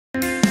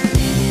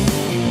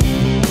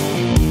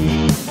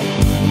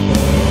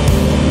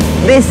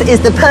This is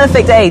the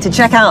perfect day to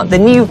check out the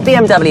new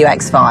BMW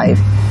X5.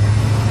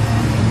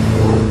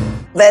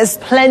 There's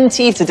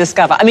plenty to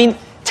discover. I mean,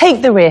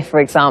 take the rear, for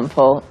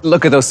example.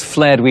 Look at those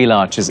flared wheel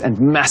arches and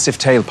massive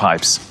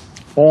tailpipes,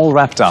 all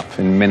wrapped up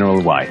in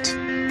mineral white.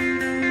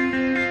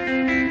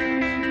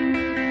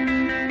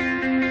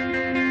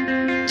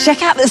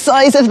 Check out the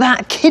size of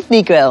that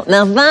kidney grille.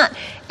 Now that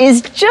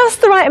is just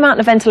the right amount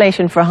of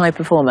ventilation for a high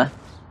performer.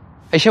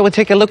 Hey, shall we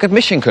take a look at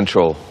mission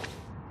control?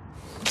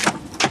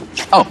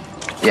 Oh,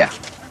 yeah.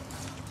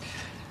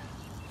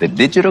 The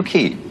digital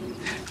key.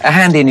 A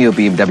handy new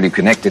BMW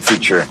connected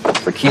feature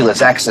for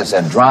keyless access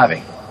and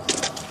driving.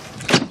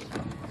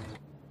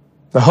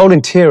 The whole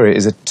interior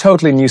is a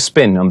totally new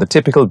spin on the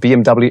typical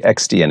BMW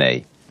X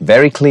DNA.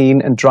 Very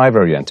clean and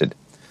driver-oriented,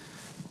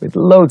 with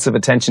loads of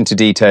attention to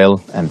detail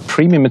and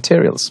premium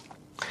materials.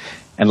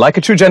 And like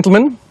a true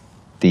gentleman,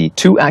 the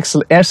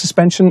two-axle air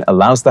suspension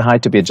allows the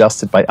height to be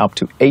adjusted by up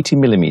to 80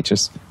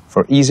 millimeters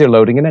for easier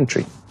loading and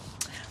entry.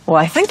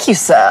 Why, thank you,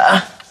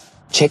 sir.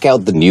 Check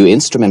out the new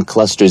instrument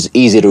cluster's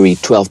easy-to-read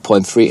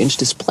 12.3-inch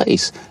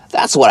displays.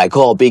 That's what I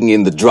call being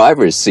in the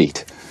driver's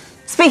seat.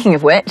 Speaking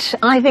of which,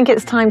 I think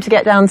it's time to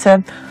get down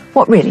to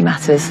what really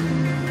matters.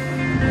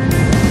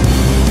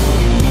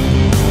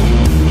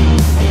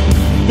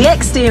 The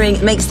X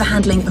steering makes the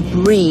handling a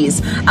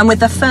breeze, and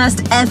with the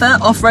first ever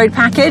off-road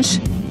package,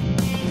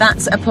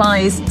 that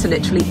applies to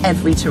literally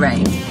every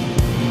terrain.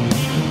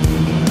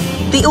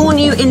 The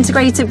all-new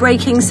integrated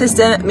braking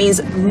system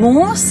means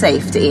more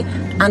safety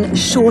and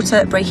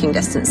shorter braking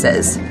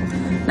distances.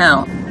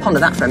 Now, ponder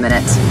that for a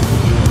minute.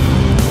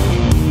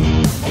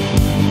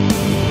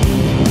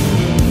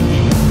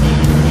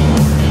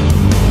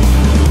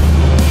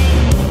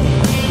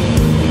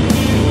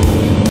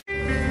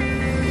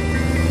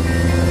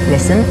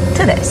 Listen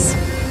to this.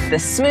 The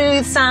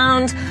smooth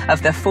sound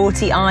of the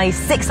 40i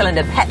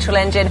six-cylinder petrol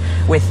engine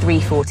with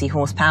 340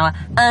 horsepower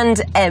and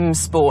M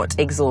Sport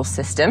exhaust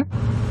system.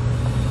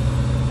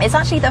 It's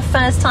actually the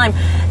first time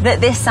that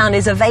this sound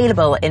is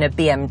available in a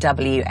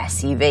BMW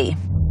SUV.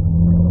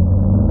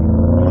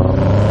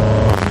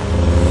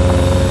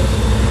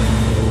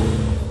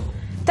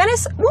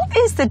 Dennis, what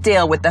is the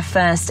deal with the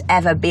first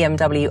ever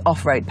BMW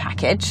off-road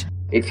package?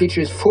 It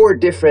features 4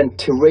 different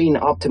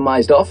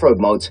terrain-optimized off-road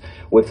modes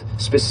with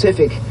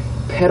specific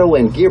pedal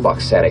and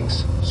gearbox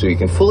settings, so you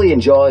can fully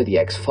enjoy the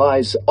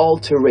X5's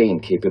all-terrain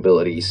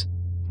capabilities.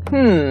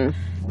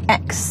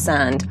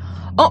 X-Sand.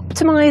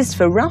 Optimized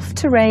for rough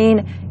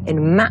terrain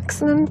in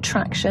maximum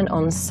traction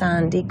on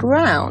sandy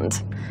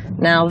ground.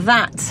 Now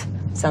that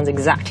sounds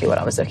exactly what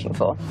I was looking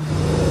for.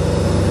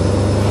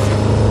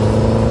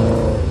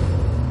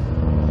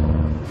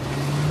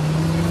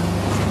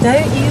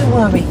 Don't you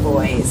worry,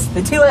 boys.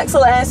 The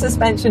two-axle air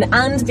suspension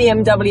and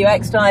BMW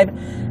X-Drive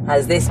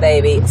has this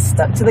baby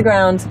stuck to the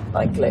ground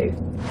like glue.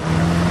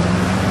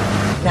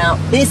 Now,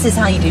 this is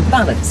how you do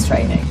balance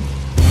training.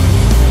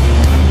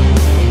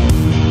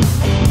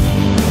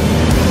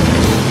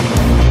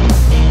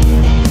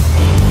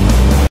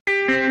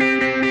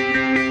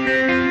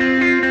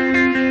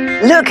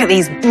 Look at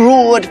these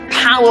broad,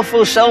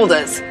 powerful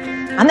shoulders.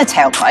 And the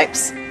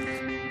tailpipes.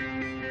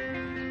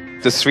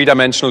 The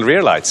three-dimensional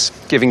rear lights,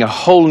 giving a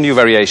whole new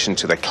variation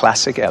to the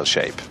classic L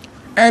shape.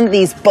 And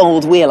these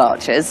bold wheel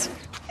arches.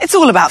 It's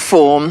all about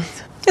form,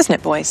 isn't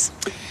it, boys?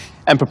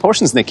 And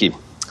proportions, Nikki,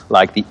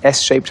 like the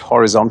S-shaped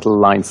horizontal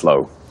line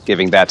flow,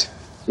 giving that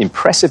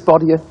impressive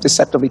body a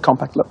deceptively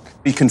compact look.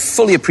 You can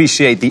fully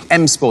appreciate the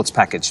M Sports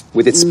package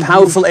with its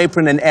powerful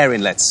apron and air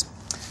inlets.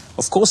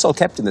 Of course, all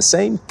kept in the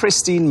same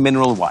pristine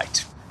mineral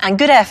white. And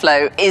good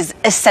airflow is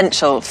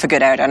essential for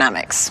good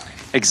aerodynamics.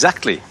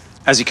 Exactly,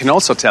 as you can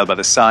also tell by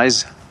the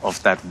size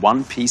of that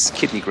one-piece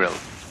kidney grille.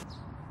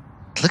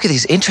 Look at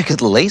these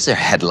intricate laser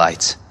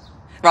headlights.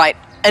 Right,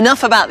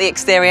 enough about the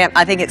exterior.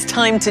 I think it's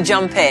time to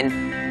jump in.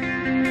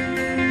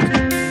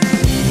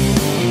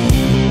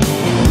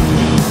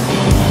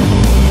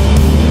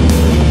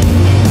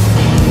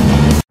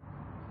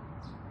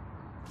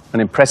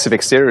 An impressive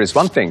exterior is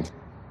one thing,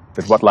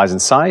 but what lies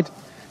inside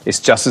is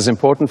just as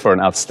important for an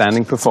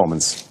outstanding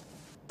performance.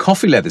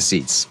 Coffee leather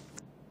seats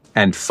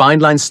and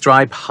fine-line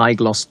stripe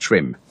high-gloss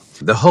trim.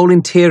 The whole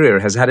interior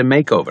has had a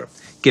makeover,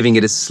 giving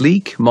it a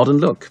sleek, modern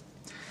look.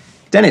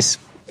 Dennis,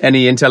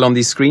 any intel on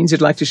these screens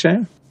you'd like to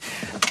share?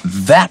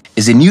 That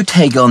is a new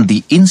take on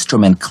the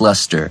instrument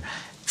cluster,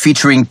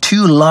 featuring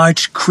 2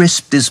 large,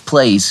 crisp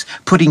displays,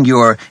 putting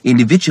your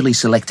individually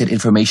selected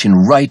information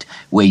right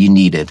where you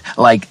need it,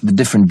 like the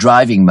different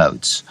driving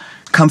modes: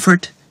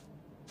 Comfort,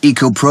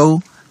 Eco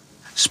Pro,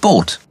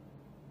 Sport.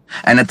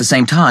 And at the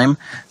same time,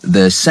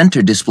 the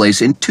center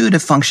display's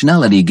intuitive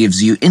functionality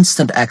gives you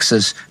instant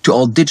access to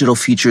all digital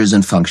features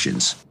and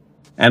functions.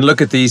 And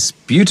look at these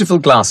beautiful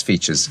glass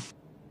features.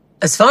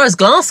 As far as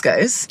glass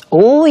goes,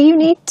 all you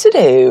need to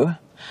do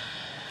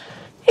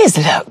is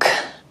look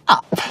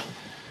up.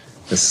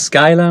 The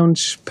Sky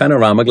Lounge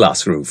panorama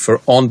glass roof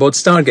for onboard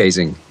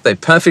stargazing. They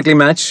perfectly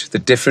match the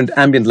different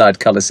ambient light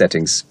color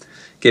settings,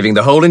 giving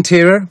the whole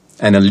interior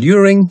an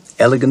alluring,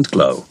 elegant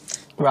glow.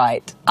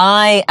 Right.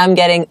 I am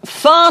getting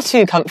far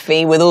too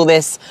comfy with all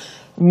this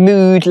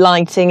mood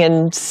lighting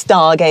and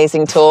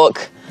stargazing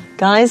talk.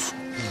 Guys,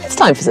 it's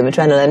time for some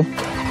adrenaline.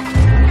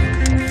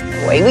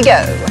 Away we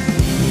go.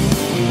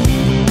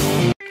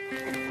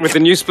 With the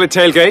new split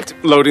tailgate,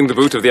 loading the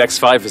boot of the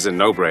X5 is a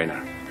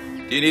no-brainer.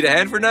 Do you need a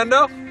hand,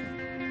 Fernando?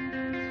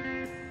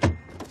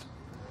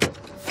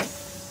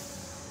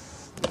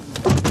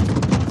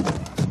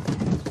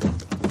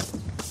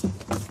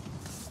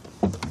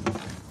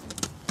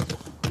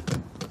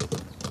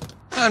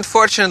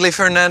 Unfortunately,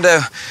 Fernando,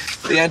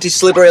 the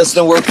anti-slip rails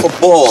don't work for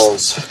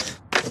balls.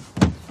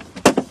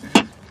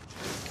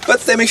 But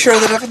they make sure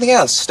that everything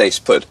else stays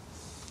put.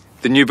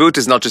 The new boot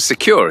is not just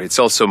secure, it's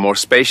also more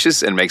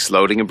spacious and makes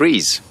loading a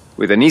breeze.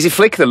 With an easy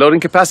flick, the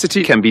loading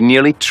capacity can be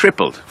nearly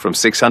tripled from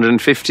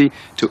 650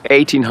 to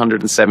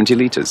 1870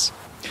 liters.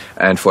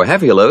 And for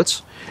heavier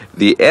loads,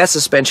 the air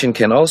suspension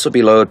can also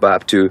be lowered by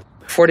up to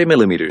 40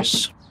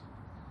 millimeters.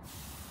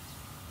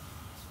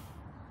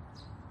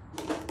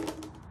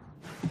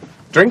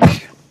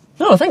 Drink?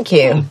 Oh, thank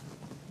you.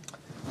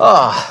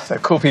 The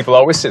cool people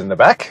always sit in the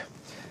back.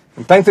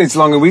 And thankfully it's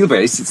longer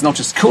wheelbase, it's not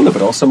just cooler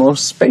but also more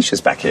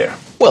spacious back here.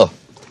 Well,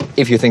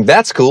 if you think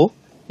that's cool,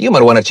 you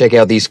might want to check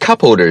out these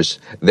cup holders.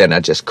 They're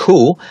not just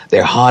cool,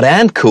 they're hot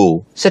and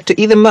cool. Set to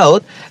either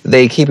mode,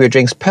 they keep your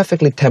drinks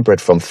perfectly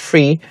temperate from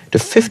 3 to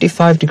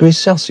 55 degrees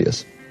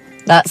Celsius.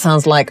 That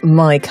sounds like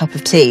my cup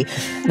of tea.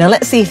 Now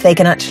let's see if they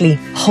can actually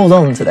hold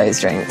on to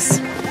those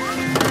drinks.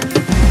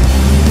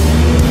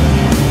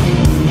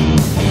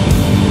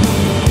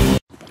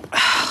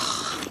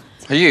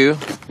 Are you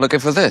looking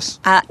for this?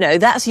 No,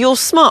 that's your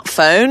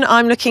smartphone.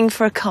 I'm looking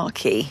for a car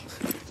key.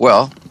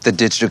 Well, the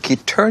digital key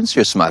turns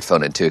your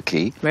smartphone into a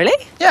key. Really?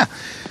 Yeah.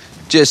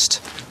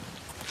 Just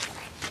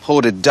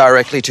hold it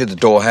directly to the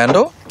door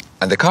handle,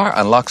 and the car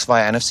unlocks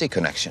via NFC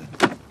connection.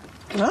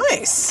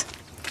 Nice.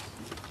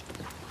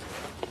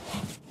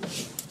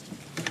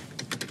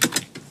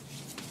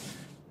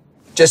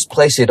 Just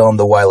place it on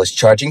the wireless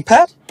charging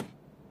pad,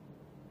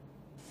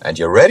 and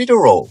you're ready to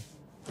roll.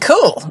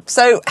 Cool.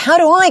 So how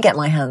do I get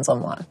my hands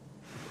on one?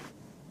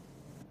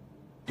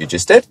 You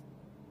just did.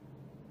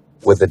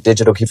 With the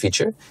digital key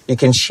feature, you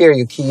can share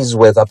your keys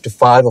with up to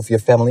 5 of your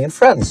family and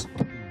friends.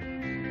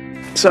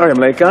 Sorry I'm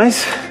late,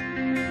 guys.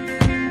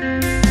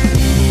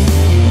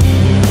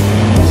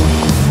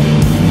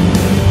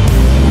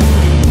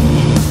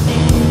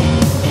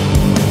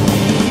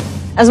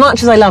 As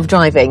much as I love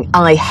driving,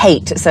 I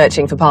hate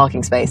searching for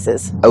parking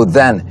spaces. Oh,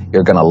 then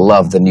you're gonna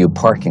love the new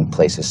parking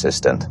place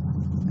assistant.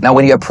 Now,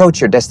 when you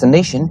approach your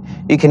destination,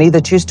 you can either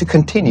choose to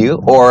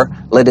continue or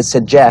let it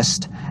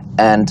suggest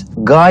and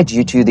guide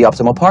you to the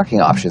optimal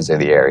parking options in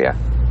the area.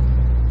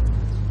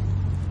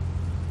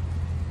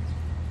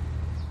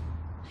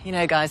 You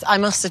know, guys, I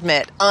must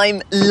admit,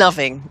 I'm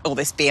loving all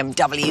this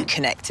BMW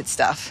connected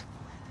stuff.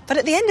 But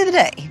at the end of the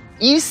day,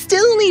 you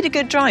still need a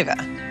good driver.